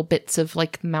found little bits of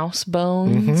like mouse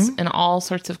bones and all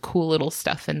sorts of cool little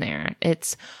stuff in there.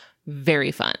 It's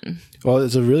very fun. Well,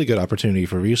 it's a really good opportunity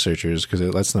for researchers because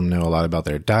it lets them know a lot about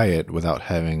their diet without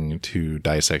having to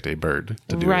dissect a bird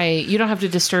to do it. You don't have to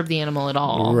disturb the animal at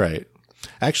all. Right.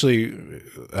 Actually,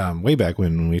 way back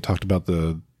when we talked about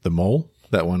the mole,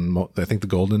 that one, I think the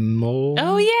golden mole.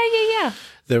 Oh, yeah.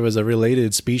 There was a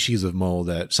related species of mole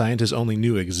that scientists only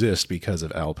knew exist because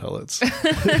of owl pellets.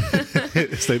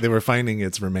 So they were finding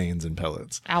its remains in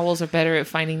pellets. Owls are better at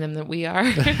finding them than we are.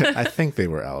 I think they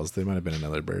were owls. They might have been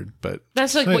another bird, but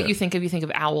that's like what you think of. You think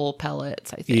of owl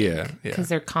pellets, I think. Yeah. Because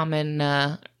they're common.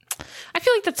 I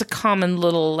feel like that's a common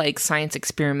little like science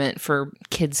experiment for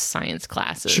kids' science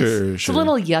classes. Sure. It's a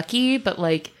little yucky, but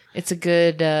like it's a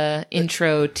good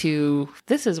intro to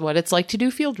this is what it's like to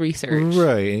do field research.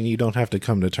 Right. And you don't have to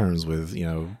come to terms with,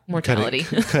 mortality.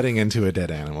 Cutting into a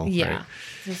dead animal. Yeah.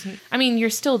 Right? I mean, you're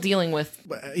still dealing with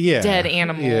dead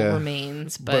animal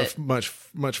remains, but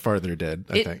much farther dead,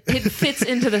 I think. It fits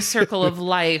into the circle of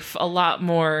life a lot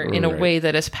more in a way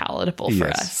that is palatable for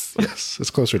us. Yes. It's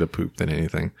closer to poop than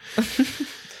anything.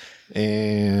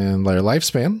 And their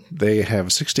lifespan, they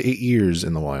have 6 to 8 years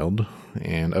in the wild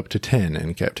and up to 10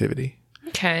 in captivity.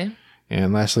 Okay.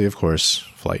 And lastly, of course,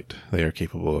 flight. They are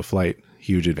capable of flight.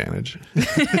 Huge advantage.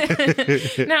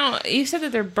 Now, you said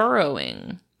that they're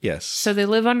burrowing. Yes. So they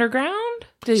live underground?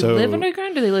 Do they live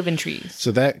underground? Do they live in trees?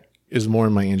 So that is more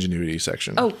in my ingenuity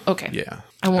section. Oh, okay. Yeah.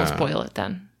 I won't spoil it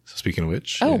then. So speaking of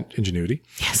which, ingenuity.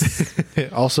 Yes.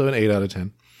 Also an 8 out of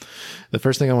 10. The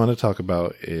first thing I want to talk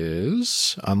about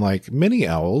is, unlike many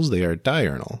owls, they are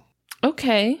diurnal.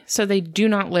 Okay. So they do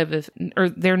not live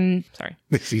sorry.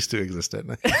 They cease to exist at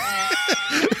night.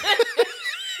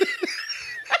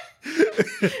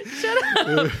 Shut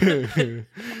up.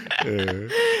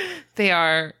 They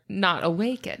are not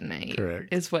awake at night.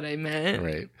 Correct. Is what I meant.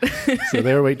 Right. So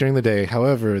they're awake during the day.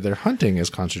 However, their hunting is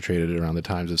concentrated around the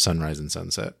times of sunrise and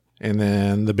sunset. And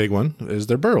then the big one is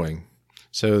their burrowing.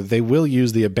 So they will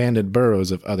use the abandoned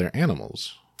burrows of other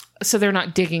animals. So they're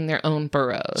not digging their own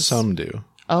burrows. Some do.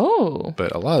 Oh.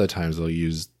 But a lot of the times they'll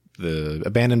use the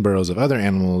abandoned burrows of other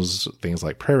animals, things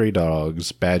like prairie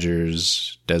dogs,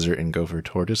 badgers, desert and gopher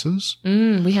tortoises.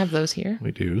 We have those here.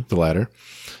 We do. The latter,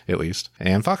 at least.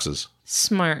 And foxes.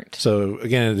 Smart. So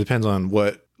again, it depends on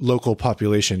what local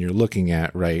population you're looking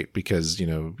at, right? Because,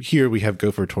 here we have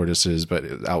gopher tortoises, but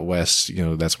out west,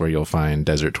 that's where you'll find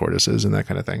desert tortoises and that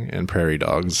kind of thing, and prairie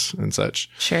dogs and such.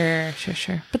 Sure.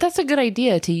 But that's a good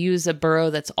idea to use a burrow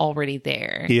that's already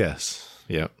there. Yes.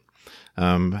 Yep.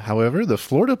 However, the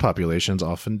Florida populations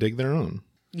often dig their own.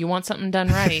 You want something done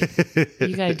right,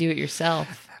 you got to do it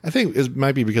yourself. I think it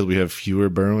might be because we have fewer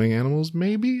burrowing animals,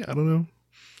 maybe. I don't know.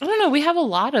 We have a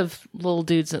lot of little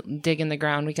dudes that dig in the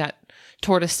ground. We got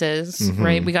tortoises,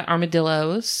 right? We got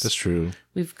armadillos. That's true.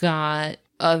 We've got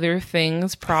other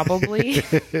things, probably.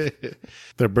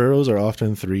 Their burrows are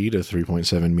often 3 to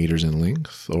 3.7 meters in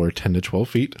length, or 10 to 12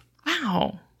 feet.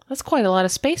 Wow. That's quite a lot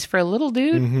of space for a little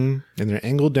dude. And they're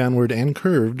angled downward and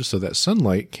curved so that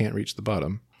sunlight can't reach the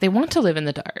bottom. They want to live in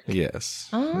the dark. Yes.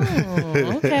 Oh,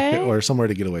 okay. Or somewhere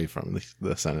to get away from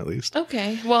the sun, at least.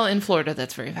 Okay. Well, in Florida,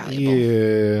 that's very valuable.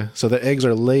 Yeah. So the eggs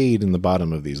are laid in the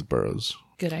bottom of these burrows.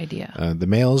 Good idea. The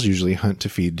males usually hunt to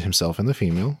feed himself and the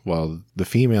female, while the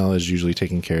female is usually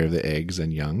taking care of the eggs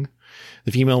and young.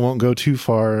 The female won't go too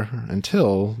far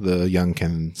until the young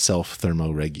can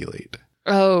self-thermoregulate.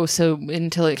 Oh, so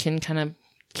until it can kind of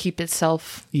keep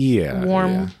itself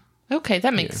warm. Yeah. Okay,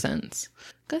 that makes sense.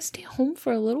 Gotta stay home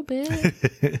for a little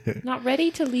bit. Not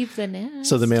ready to leave the nest.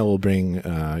 So the male will bring,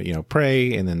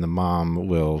 prey, and then the mom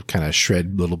will kind of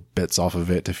shred little bits off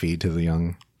of it to feed to the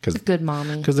young. Good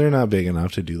mommy. Because they're not big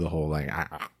enough to do the whole,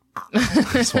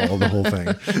 swallow the whole thing.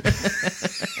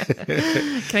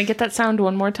 Can I get that sound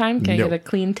one more time? Can I get a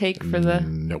clean take for the...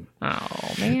 Nope.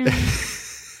 Oh, man.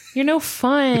 You're no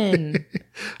fun.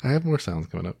 I have more sounds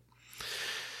coming up.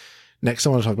 Next, I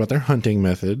want to talk about their hunting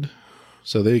method.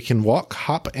 So they can walk,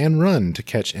 hop, and run to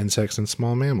catch insects and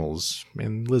small mammals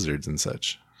and lizards and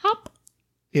such. Hop?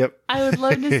 Yep. I would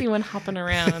love to see one hopping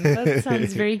around. That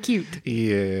sounds very cute.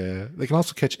 Yeah. They can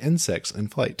also catch insects in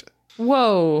flight.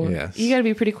 Whoa. Yes. You got to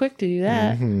be pretty quick to do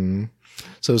that. Mm-hmm.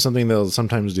 So something they'll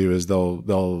sometimes do is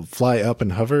they'll fly up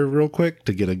and hover real quick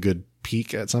to get a good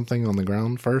peek at something on the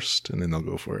ground first, and then they'll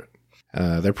go for it.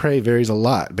 Their prey varies a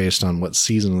lot based on what's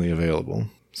seasonally available.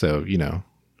 So,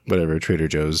 whatever Trader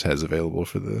Joe's has available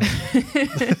for the...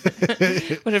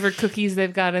 Whatever cookies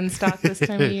they've got in stock this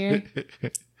time of year.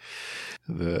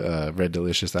 The Red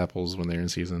Delicious apples when they're in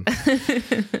season.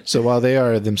 So while they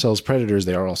are themselves predators,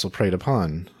 they are also preyed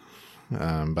upon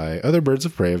by other birds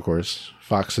of prey, of course,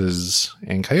 foxes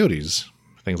and coyotes,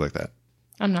 things like that.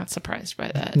 I'm not surprised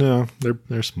by that. No,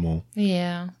 they're small.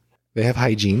 Yeah. They have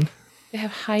hygiene. They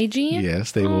have hygiene?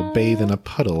 Yes, they will bathe in a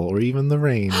puddle or even the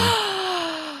rain.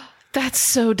 That's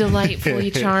so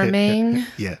delightfully charming.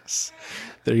 Yes.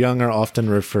 Their young are often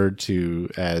referred to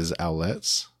as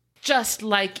owlets. Just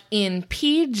like in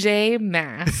PJ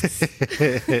Masks.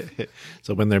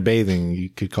 So when they're bathing, you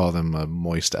could call them a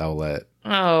moist owlet.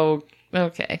 Oh,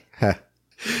 okay.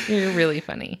 You're really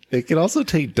funny. They can also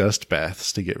take dust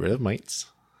baths to get rid of mites.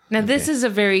 Now, this is a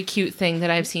very cute thing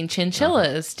that I've seen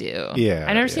chinchillas do. Yeah.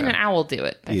 I've never seen an owl do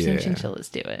it. I've seen chinchillas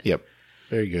do it. Yep.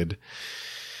 Very good.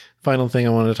 Final thing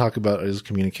I wanted to talk about is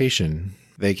communication.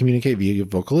 They communicate via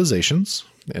vocalizations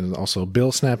and also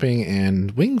bill snapping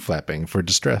and wing flapping for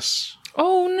distress.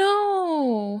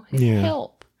 Oh, no.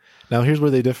 Help. Now, here's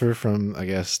where they differ from, I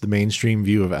guess, the mainstream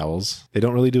view of owls. They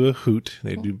don't really do a hoot.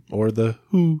 They do, or the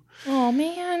hoo. Oh,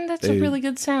 man. That's a really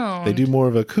good sound. They do more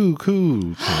of a coo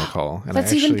kind of call. And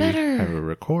that's even better. I have a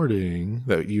recording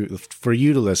that for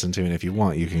you to listen to, and if you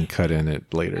want, you can cut in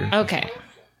it later. Okay.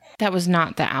 That was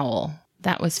not the owl.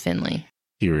 That was Finley.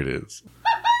 Here it is.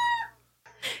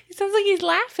 He sounds like he's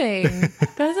laughing,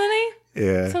 doesn't he?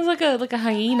 Yeah. Sounds like a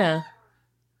hyena.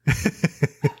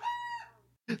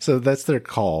 So that's their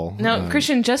call. No,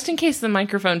 Christian, just in case the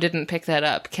microphone didn't pick that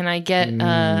up, can I get,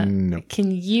 no. Can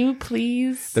you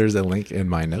please? There's a link in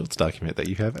my notes document that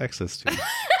you have access to.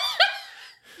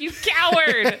 You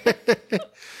coward!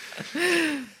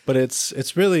 But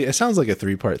it's really, it sounds like a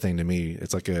 3-part thing to me.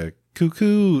 It's like a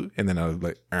cuckoo, and then I was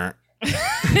like,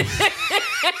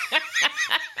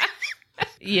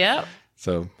 Yep.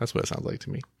 So that's what it sounds like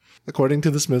to me. According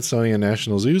to the Smithsonian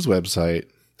National Zoo's website,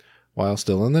 while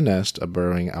still in the nest, a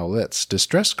burrowing owlet's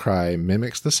distress cry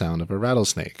mimics the sound of a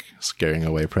rattlesnake, scaring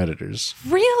away predators.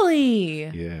 Really?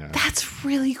 Yeah. That's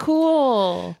really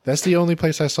cool. That's the only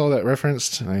place I saw that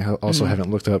referenced. I also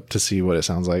haven't looked up to see what it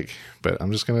sounds like, but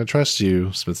I'm just going to trust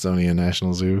you, Smithsonian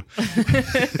National Zoo.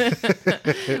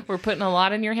 We're putting a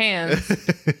lot in your hands.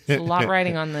 There's a lot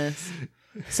riding on this.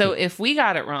 So if we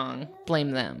got it wrong,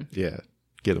 blame them. Yeah.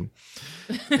 Get them.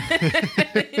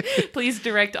 Please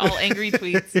direct all angry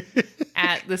tweets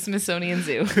at the Smithsonian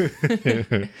Zoo.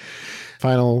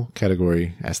 Final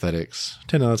category, aesthetics.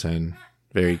 10 out of 10.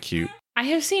 Very cute. I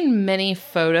have seen many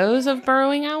photos of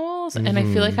burrowing owls, and I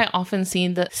feel like I often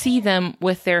see them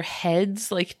with their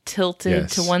heads like tilted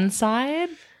to one side.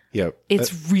 Yep.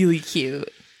 It's really cute.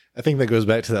 I think that goes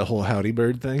back to that whole howdy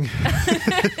bird thing.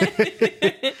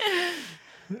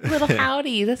 Little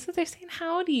howdy. That's what they're saying,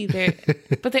 howdy.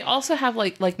 But they also have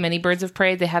like many birds of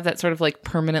prey, they have that sort of like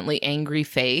permanently angry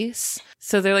face.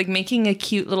 So they're like making a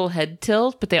cute little head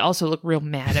tilt, but they also look real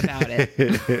mad about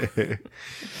it.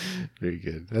 Very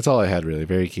good. That's all I had, really.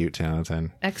 Very cute, 10 out of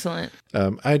 10. Excellent.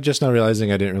 I'm just now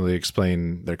realizing I didn't really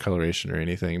explain their coloration or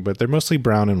anything, but they're mostly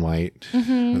brown and white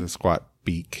with a squat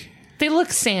beak. They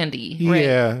look sandy,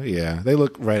 right? Yeah. They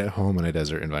look right at home in a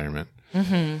desert environment.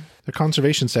 Their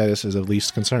conservation status is of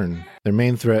least concern. Their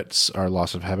main threats are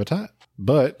loss of habitat,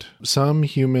 but some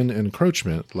human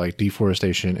encroachment, like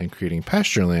deforestation and creating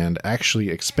pasture land,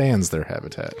 actually expands their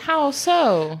habitat. How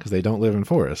so? Because they don't live in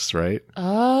forests, right?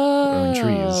 Oh, or in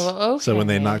trees. Okay. So when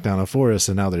they knock down a forest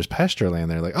and now there's pasture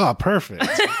land, they're like, oh, perfect.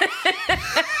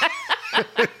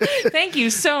 Thank you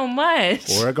so much.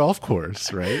 Or a golf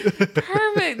course, right?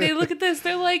 Perfect. They look at this.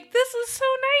 They're like, this is so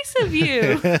nice of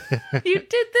you. You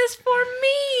did this for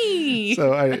me.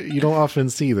 So you don't often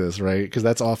see this, right? Because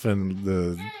that's often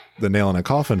the nail in a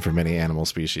coffin for many animal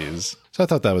species. So I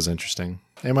thought that was interesting.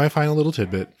 And my final little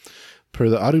tidbit, per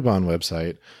the Audubon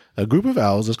website, a group of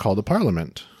owls is called a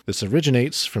parliament. This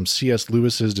originates from C.S.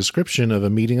 Lewis's description of a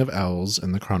meeting of owls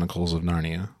in the Chronicles of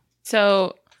Narnia.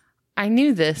 So I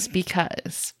knew this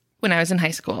because when I was in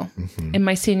high school, in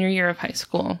my senior year of high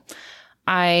school,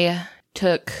 I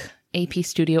took AP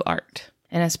Studio Art.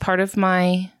 And as part of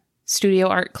my studio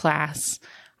art class,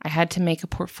 I had to make a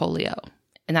portfolio.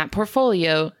 And that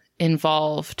portfolio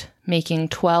involved making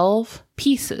 12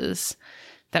 pieces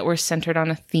that were centered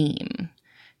on a theme.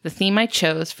 The theme I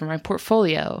chose for my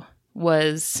portfolio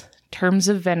was terms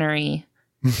of venery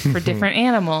for different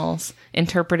animals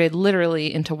interpreted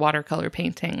literally into watercolor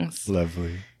paintings.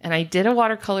 Lovely. And I did a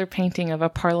watercolor painting of a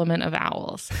parliament of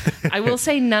owls. I will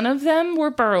say none of them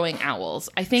were burrowing owls.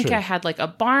 I think I had like a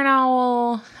barn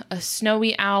owl, a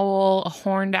snowy owl, a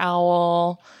horned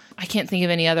owl. I can't think of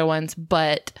any other ones,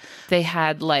 but they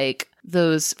had like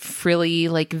those frilly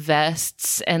like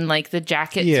vests and like the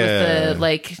jackets with the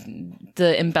like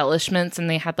the embellishments, and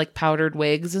they had like powdered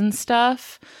wigs and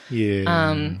stuff.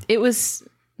 It was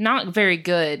not very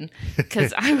good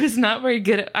because I was not very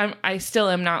good at, I still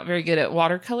am not very good at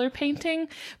watercolor painting,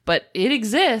 but it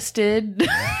existed.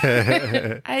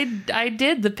 I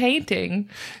did the painting.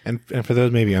 And for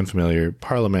those maybe unfamiliar,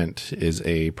 Parliament is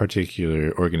a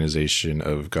particular organization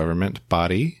of government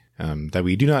body that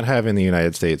we do not have in the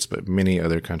United States, but many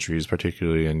other countries,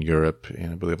 particularly in Europe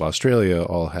and I believe Australia,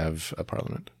 all have a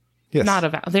parliament. Yes. Not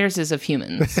of theirs is of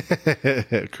humans.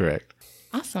 Correct.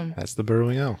 Awesome. That's the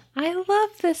burrowing owl. I love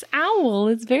this owl.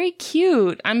 It's very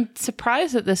cute. I'm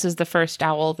surprised that this is the first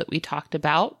owl that we talked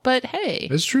about, but hey.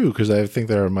 It's true, because I think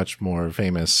there are much more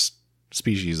famous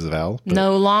species of owl. But...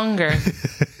 No longer.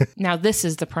 Now this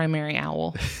is the primary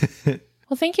owl.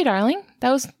 Well, thank you, darling.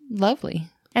 That was lovely.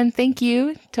 And thank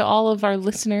you to all of our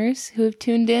listeners who have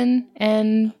tuned in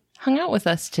and hung out with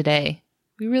us today.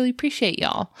 We really appreciate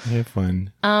y'all. Have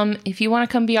fun. If you want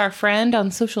to come be our friend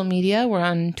on social media, we're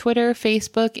on Twitter,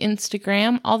 Facebook,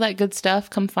 Instagram, all that good stuff.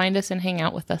 Come find us and hang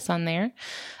out with us on there.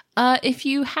 If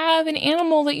you have an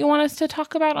animal that you want us to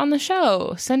talk about on the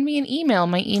show, send me an email.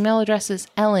 My email address is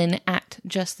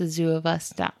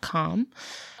ellen@justthezooofus.com.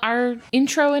 Our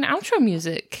intro and outro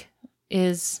music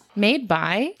is made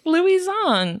by Louis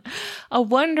Zong, a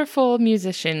wonderful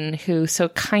musician who so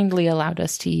kindly allowed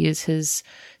us to use his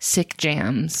sick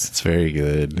jams. It's very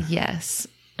good. Yes.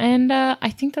 And I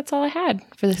think that's all I had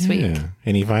for this week.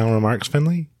 Any final remarks,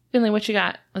 Finley? Finley, what you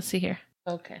got? Let's see here.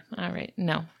 Okay. All right.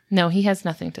 No, he has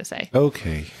nothing to say.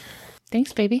 Okay.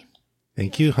 Thanks, baby.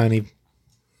 Thank you, honey.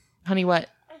 Honey, what?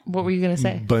 What were you going to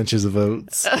say? Bunches of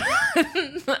oats.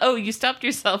 Oh, you stopped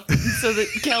yourself so that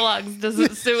Kellogg's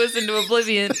doesn't sue us into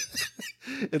oblivion.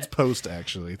 It's post,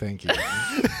 actually. Thank you.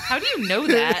 How do you know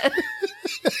that?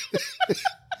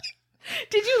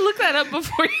 Did you look that up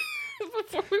before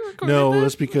we recorded No, this?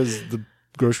 that's because the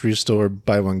grocery store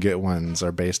buy one, get ones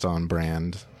are based on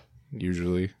brand,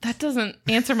 usually. That doesn't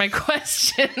answer my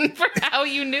question for how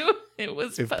you knew it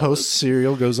was If Post. Post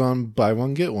cereal goes on buy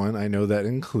one, get one, I know that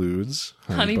includes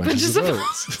Honey Bunches of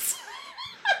Oats.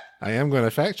 I am going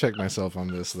to fact check myself on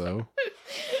this, though.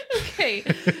 Okay.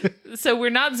 So we're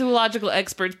not zoological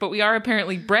experts, but we are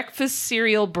apparently breakfast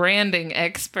cereal branding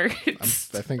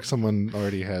experts. I think someone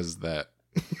already has that.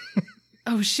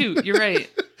 Oh, shoot. You're right.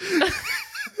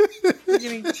 We're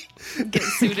going to get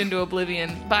sued into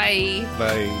oblivion. Bye.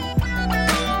 Bye.